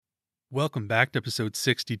Welcome back to episode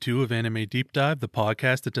 62 of Anime Deep Dive, the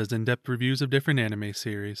podcast that does in-depth reviews of different anime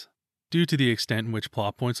series. Due to the extent in which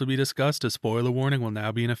plot points will be discussed, a spoiler warning will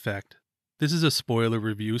now be in effect. This is a spoiler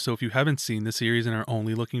review, so if you haven't seen the series and are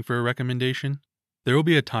only looking for a recommendation, there will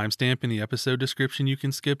be a timestamp in the episode description you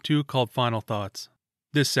can skip to called Final Thoughts.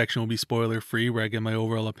 This section will be spoiler-free, where I give my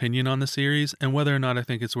overall opinion on the series and whether or not I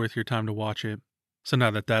think it's worth your time to watch it. So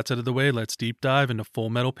now that that's out of the way, let's deep dive into Full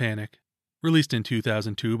Metal Panic. Released in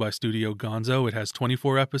 2002 by Studio Gonzo, it has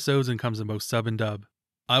 24 episodes and comes in both sub and dub.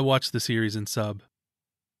 I watched the series in sub.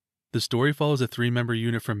 The story follows a 3-member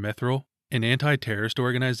unit from Mithril, an anti-terrorist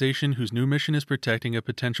organization whose new mission is protecting a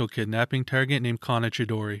potential kidnapping target named Kana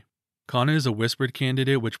Chidori. Kana is a whispered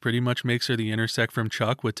candidate, which pretty much makes her the intersect from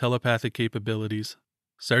Chuck with telepathic capabilities.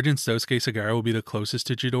 Sergeant Sosuke Sagara will be the closest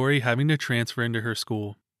to Chidori, having to transfer into her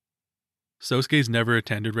school. Sosuke's never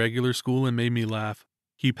attended regular school and made me laugh.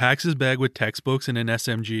 He packs his bag with textbooks and an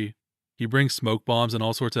SMG. He brings smoke bombs and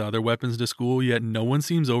all sorts of other weapons to school, yet no one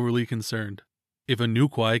seems overly concerned. If a new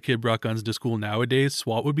quiet kid brought guns to school nowadays,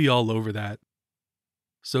 SWAT would be all over that.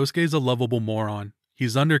 Sosuke's a lovable moron.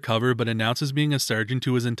 He's undercover but announces being a sergeant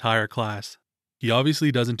to his entire class. He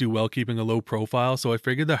obviously doesn't do well keeping a low profile, so I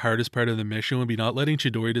figured the hardest part of the mission would be not letting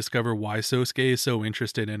Chidori discover why Sosuke is so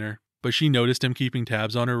interested in her, but she noticed him keeping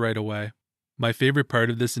tabs on her right away. My favorite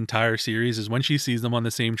part of this entire series is when she sees them on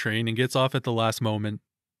the same train and gets off at the last moment.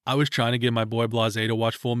 I was trying to get my boy Blase to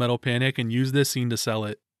watch Full Metal Panic and use this scene to sell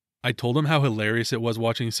it. I told him how hilarious it was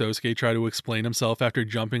watching Sosuke try to explain himself after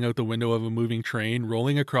jumping out the window of a moving train,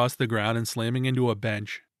 rolling across the ground and slamming into a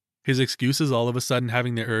bench. His excuse is all of a sudden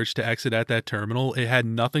having the urge to exit at that terminal. It had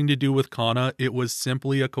nothing to do with Kana, it was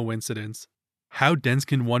simply a coincidence. How dense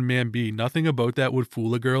can one man be? Nothing about that would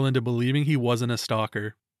fool a girl into believing he wasn't a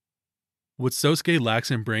stalker. What Sosuke lacks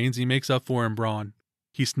in brains, he makes up for in brawn.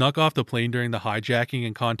 He snuck off the plane during the hijacking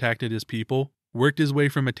and contacted his people, worked his way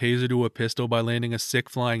from a taser to a pistol by landing a sick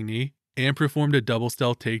flying knee, and performed a double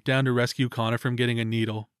stealth takedown to rescue Kana from getting a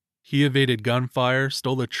needle. He evaded gunfire,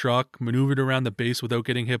 stole a truck, maneuvered around the base without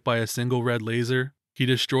getting hit by a single red laser. He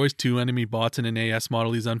destroys 2 enemy bots in an AS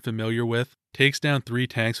model he's unfamiliar with, takes down 3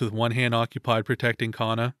 tanks with one hand occupied protecting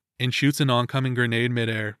Kana, and shoots an oncoming grenade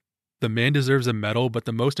midair. The man deserves a medal, but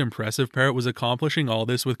the most impressive part was accomplishing all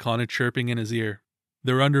this with Kana chirping in his ear.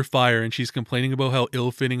 They're under fire and she's complaining about how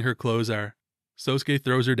ill-fitting her clothes are. Sosuke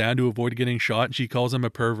throws her down to avoid getting shot and she calls him a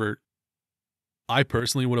pervert. I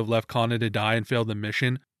personally would have left Kana to die and failed the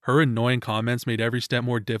mission. Her annoying comments made every step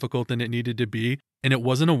more difficult than it needed to be, and it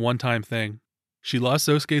wasn't a one-time thing. She lost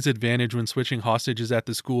Sosuke's advantage when switching hostages at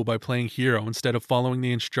the school by playing hero instead of following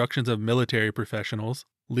the instructions of military professionals,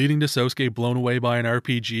 leading to Sosuke blown away by an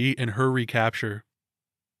RPG and her recapture.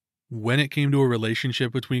 When it came to a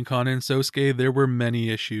relationship between Kana and Sosuke, there were many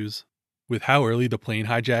issues. With how early the plane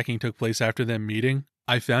hijacking took place after them meeting,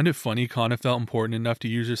 I found it funny Kana felt important enough to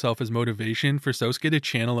use herself as motivation for Sosuke to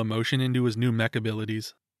channel emotion into his new mech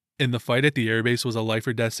abilities. In the fight at the airbase was a life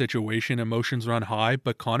or death situation, emotions run high,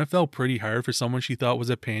 but Kana felt pretty hard for someone she thought was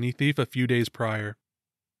a panty thief a few days prior.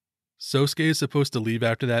 Sosuke is supposed to leave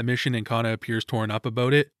after that mission and Kana appears torn up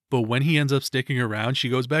about it, but when he ends up sticking around, she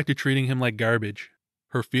goes back to treating him like garbage.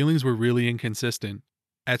 Her feelings were really inconsistent.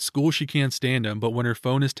 At school she can't stand him, but when her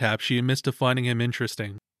phone is tapped she admits to finding him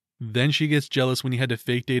interesting. Then she gets jealous when he had to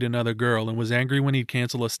fake date another girl and was angry when he'd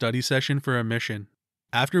cancel a study session for a mission.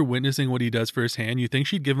 After witnessing what he does firsthand, you think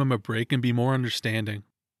she'd give him a break and be more understanding.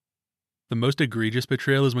 The most egregious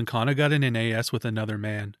betrayal is when Kana got in an AS with another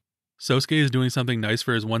man. Sosuke is doing something nice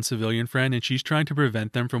for his one civilian friend and she's trying to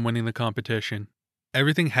prevent them from winning the competition.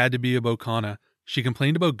 Everything had to be about Kana. She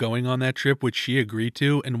complained about going on that trip, which she agreed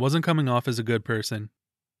to, and wasn't coming off as a good person.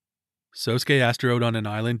 Sosuke asked her out on an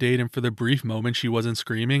island date, and for the brief moment she wasn't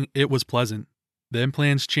screaming, it was pleasant. Then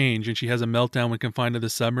plans change and she has a meltdown when confined to the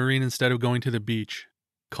submarine instead of going to the beach.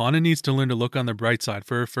 Kana needs to learn to look on the bright side.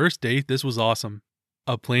 For her first date, this was awesome.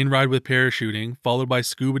 A plane ride with parachuting, followed by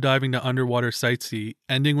scuba diving to underwater sightsee,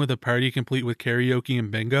 ending with a party complete with karaoke and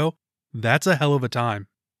bingo. That's a hell of a time.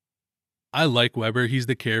 I like Weber, he's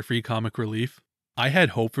the carefree comic relief. I had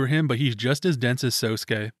hope for him, but he's just as dense as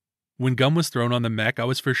Sosuke. When gum was thrown on the mech, I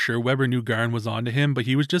was for sure Weber knew Garn was onto him, but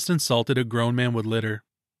he was just insulted a grown man would litter.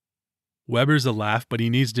 Weber's a laugh, but he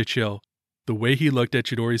needs to chill. The way he looked at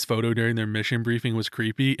Chidori's photo during their mission briefing was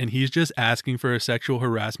creepy, and he's just asking for a sexual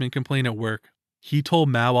harassment complaint at work. He told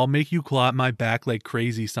Mao, "I'll make you claw at my back like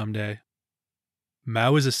crazy someday."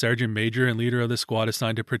 Mao is a sergeant major and leader of the squad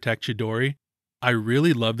assigned to protect Chidori. I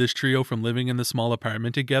really love this trio, from living in the small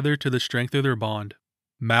apartment together to the strength of their bond.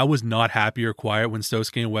 Mao was not happy or quiet when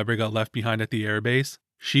Sosuke and Weber got left behind at the airbase.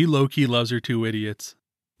 She low-key loves her 2 idiots.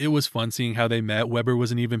 It was fun seeing how they met. Weber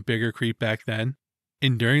was an even bigger creep back then.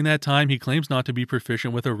 And during that time, he claims not to be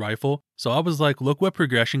proficient with a rifle, so I was like, look what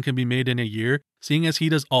progression can be made in a year, seeing as he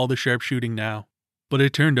does all the sharpshooting now. But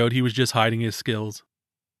it turned out he was just hiding his skills.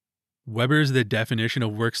 Weber is the definition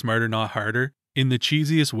of work smarter, not harder. In the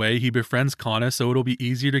cheesiest way, he befriends Kana so it'll be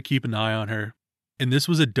easier to keep an eye on her. And this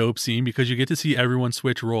was a dope scene because you get to see everyone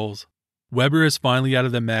switch roles. Weber is finally out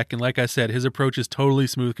of the mech, and like I said, his approach is totally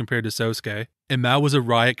smooth compared to Sosuke. And Mao was a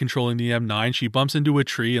riot controlling the M9. She bumps into a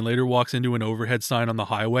tree and later walks into an overhead sign on the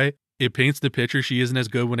highway. It paints the picture she isn't as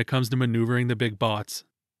good when it comes to maneuvering the big bots.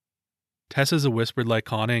 Tessa's a whispered like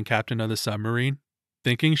Kana and captain of the submarine.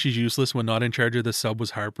 Thinking she's useless when not in charge of the sub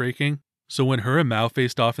was heartbreaking. So when her and Mao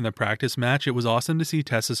faced off in the practice match, it was awesome to see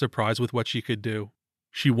Tessa surprised with what she could do.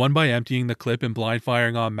 She won by emptying the clip and blind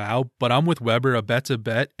firing on Mao, but I'm with Weber, a bet's a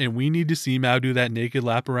bet, and we need to see Mao do that naked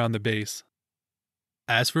lap around the base.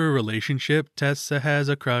 As for a relationship, Tessa has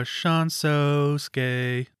a crush on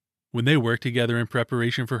Sosuke. When they worked together in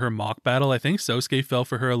preparation for her mock battle, I think Sosuke fell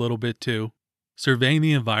for her a little bit too. Surveying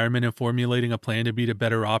the environment and formulating a plan to beat a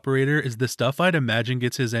better operator is the stuff I'd imagine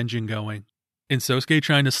gets his engine going. And Sosuke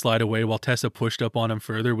trying to slide away while Tessa pushed up on him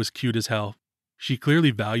further was cute as hell. She clearly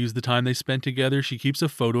values the time they spent together. She keeps a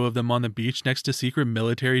photo of them on the beach next to secret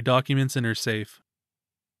military documents in her safe.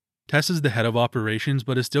 Tessa's the head of operations,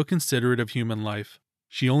 but is still considerate of human life.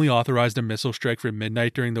 She only authorized a missile strike for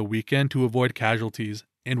midnight during the weekend to avoid casualties,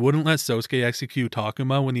 and wouldn't let Sosuke execute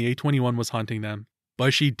Takuma when the A-21 was hunting them.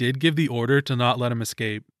 But she did give the order to not let him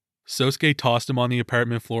escape. Sosuke tossed him on the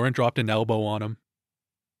apartment floor and dropped an elbow on him.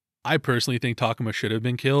 I personally think Takuma should have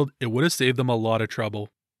been killed. It would have saved them a lot of trouble.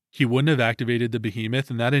 He wouldn't have activated the behemoth,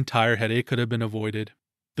 and that entire headache could have been avoided.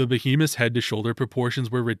 The behemoth's head-to-shoulder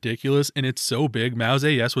proportions were ridiculous, and it's so big, Mao's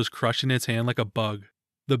AS was crushed in its hand like a bug.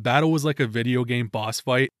 The battle was like a video game boss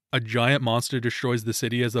fight. A giant monster destroys the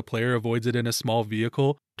city as the player avoids it in a small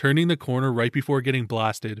vehicle, turning the corner right before getting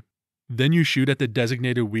blasted. Then you shoot at the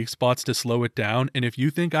designated weak spots to slow it down, and if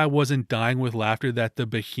you think I wasn't dying with laughter that the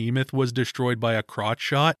behemoth was destroyed by a crotch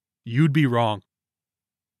shot, you'd be wrong.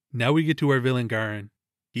 Now we get to our villain Garen.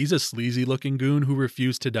 He's a sleazy looking goon who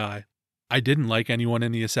refused to die. I didn't like anyone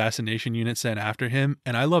in the assassination unit sent after him,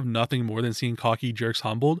 and I love nothing more than seeing cocky jerks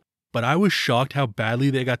humbled, but I was shocked how badly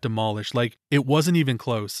they got demolished, like it wasn't even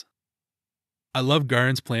close. I love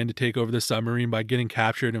Garen's plan to take over the submarine by getting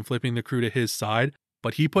captured and flipping the crew to his side,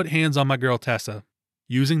 but he put hands on my girl Tessa.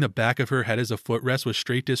 Using the back of her head as a footrest was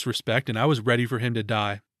straight disrespect, and I was ready for him to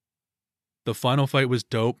die. The final fight was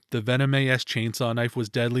dope, the Venom AS chainsaw knife was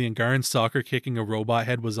deadly, and Garen's soccer kicking a robot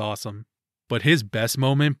head was awesome. But his best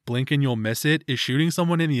moment, blink and you'll miss it, is shooting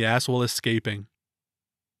someone in the ass while escaping.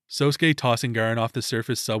 Sosuke tossing Garen off the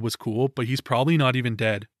surface sub was cool, but he's probably not even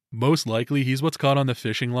dead. Most likely, he's what's caught on the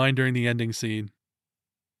fishing line during the ending scene.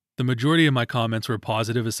 The majority of my comments were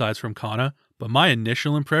positive aside from Kana, but my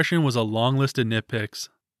initial impression was a long list of nitpicks.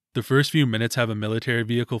 The first few minutes have a military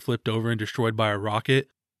vehicle flipped over and destroyed by a rocket.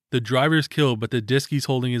 The driver's killed, but the disc he's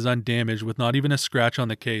holding is undamaged with not even a scratch on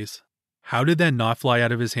the case. How did that not fly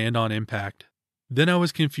out of his hand on impact? Then I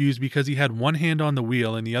was confused because he had one hand on the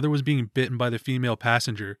wheel and the other was being bitten by the female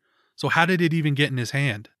passenger, so how did it even get in his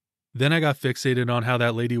hand? Then I got fixated on how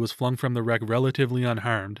that lady was flung from the wreck relatively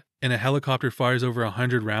unharmed, and a helicopter fires over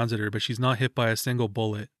 100 rounds at her but she's not hit by a single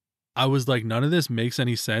bullet. I was like, none of this makes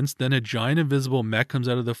any sense. Then a giant invisible mech comes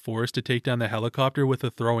out of the forest to take down the helicopter with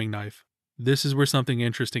a throwing knife. This is where something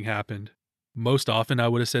interesting happened. Most often I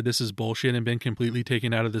would have said this is bullshit and been completely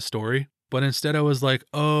taken out of the story, but instead I was like,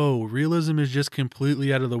 oh, realism is just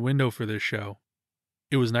completely out of the window for this show.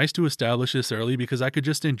 It was nice to establish this early because I could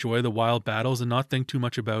just enjoy the wild battles and not think too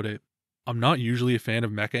much about it. I'm not usually a fan of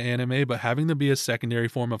mecha anime, but having them be a secondary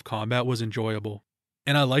form of combat was enjoyable.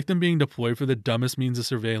 And I like them being deployed for the dumbest means of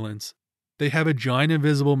surveillance. They have a giant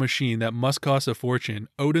invisible machine that must cost a fortune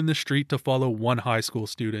out in the street to follow one high school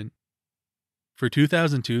student. For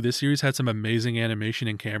 2002, this series had some amazing animation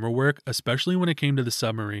and camera work, especially when it came to the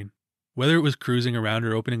submarine. Whether it was cruising around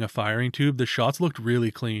or opening a firing tube, the shots looked really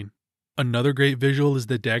clean. Another great visual is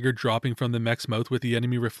the dagger dropping from the mech's mouth with the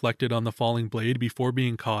enemy reflected on the falling blade before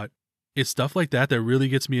being caught. It's stuff like that that really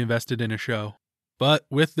gets me invested in a show. But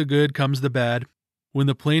with the good comes the bad. When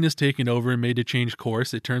the plane is taken over and made to change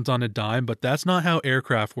course, it turns on a dime, but that's not how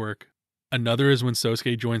aircraft work. Another is when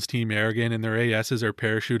Sosuke joins Team Air again and their ASs are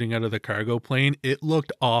parachuting out of the cargo plane. It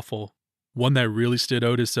looked awful. One that really stood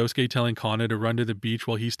out is Sosuke telling Kana to run to the beach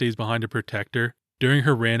while he stays behind to protect her. During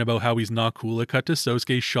her rant about how he's not cool, it cut to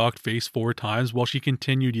Sosuke's shocked face 4 times while she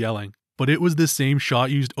continued yelling. But it was the same shot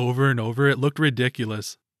used over and over, it looked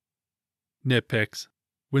ridiculous. Nitpicks.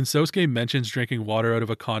 When Sosuke mentions drinking water out of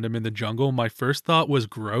a condom in the jungle, my first thought was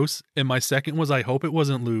gross, and my second was I hope it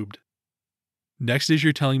wasn't lubed. Next is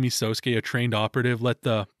you're telling me Sosuke, a trained operative, let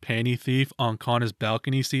the panty thief on Kana's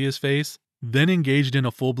balcony see his face, then engaged in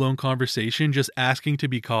a full-blown conversation just asking to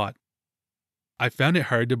be caught. I found it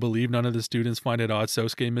hard to believe none of the students find it odd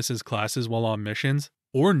Sosuke misses classes while on missions,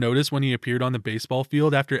 or notice when he appeared on the baseball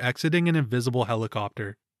field after exiting an invisible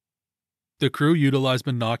helicopter. The crew utilized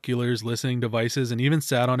binoculars, listening devices, and even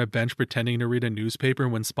sat on a bench pretending to read a newspaper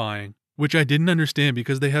when spying, which I didn't understand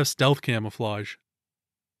because they have stealth camouflage.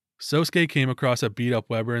 Sosuke came across a beat-up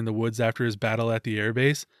Weber in the woods after his battle at the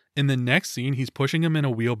airbase. In the next scene, he's pushing him in a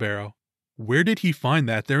wheelbarrow. Where did he find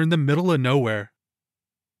that? They're in the middle of nowhere.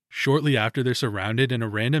 Shortly after, they're surrounded and a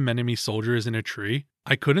random enemy soldier is in a tree.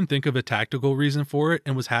 I couldn't think of a tactical reason for it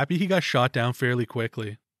and was happy he got shot down fairly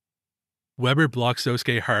quickly. Weber blocked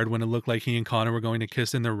Sosuke hard when it looked like he and Kana were going to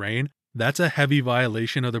kiss in the rain. That's a heavy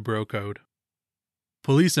violation of the bro code.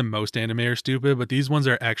 Police in most anime are stupid, but these ones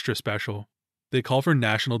are extra special. They call for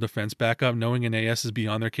national defense backup knowing an AS is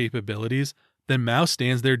beyond their capabilities. Then Mao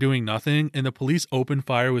stands there doing nothing and the police open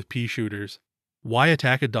fire with pea shooters. Why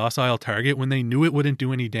attack a docile target when they knew it wouldn't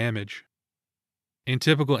do any damage? In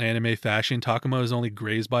typical anime fashion, Takuma is only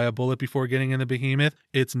grazed by a bullet before getting in the behemoth.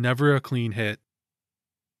 It's never a clean hit.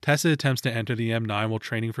 Tessa attempts to enter the M9 while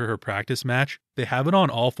training for her practice match. They have it on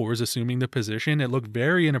all fours assuming the position. It looked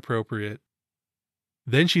very inappropriate.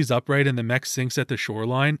 Then she's upright and the mech sinks at the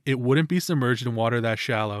shoreline. It wouldn't be submerged in water that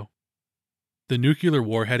shallow. The nuclear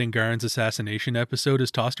warhead in Garen's assassination episode is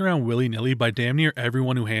tossed around willy-nilly by damn near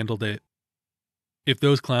everyone who handled it. If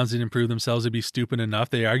those clowns didn't prove themselves to be stupid enough,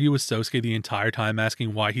 they argue with Sosuke the entire time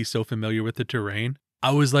asking why he's so familiar with the terrain.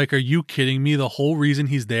 I was like, are you kidding me? The whole reason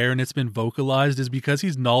he's there and it's been vocalized is because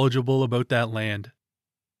he's knowledgeable about that land.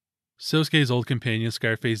 Sosuke's old companion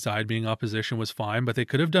Scarface died being opposition was fine, but they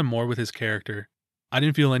could have done more with his character. I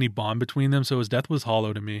didn't feel any bond between them, so his death was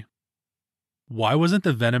hollow to me. Why wasn't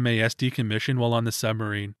the Venom AS decommissioned while on the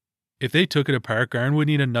submarine? If they took it apart, Garen would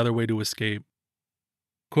need another way to escape.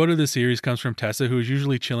 Quote of the series comes from Tessa, who is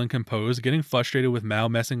usually chill and composed, getting frustrated with Mao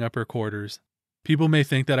messing up her quarters. People may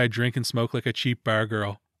think that I drink and smoke like a cheap bar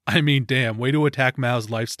girl. I mean, damn, way to attack Mao's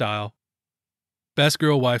lifestyle. Best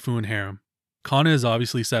girl waifu and harem. Kana is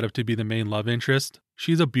obviously set up to be the main love interest.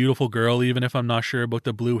 She's a beautiful girl even if I'm not sure about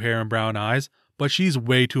the blue hair and brown eyes, but she's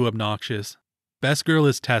way too obnoxious. Best girl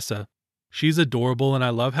is Tessa. She's adorable and I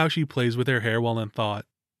love how she plays with her hair while in thought.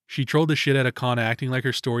 She trolled the shit out of Kana acting like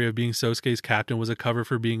her story of being Sosuke's captain was a cover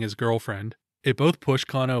for being his girlfriend. It both pushed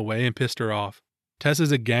Kana away and pissed her off.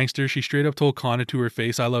 Tessa's a gangster. She straight up told Kana to her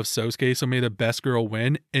face, I love Sosuke, so may the best girl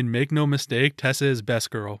win. And make no mistake, Tessa is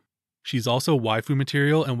best girl. She's also waifu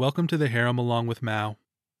material and welcome to the harem along with Mao.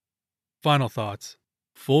 Final thoughts.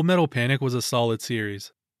 Full Metal Panic was a solid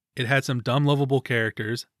series. It had some dumb lovable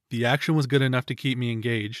characters. The action was good enough to keep me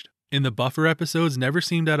engaged. And the buffer episodes never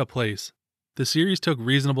seemed out of place. The series took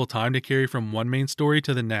reasonable time to carry from one main story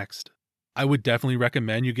to the next. I would definitely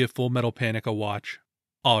recommend you give Full Metal Panic a watch.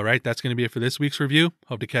 Alright, that's going to be it for this week's review.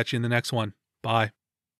 Hope to catch you in the next one. Bye.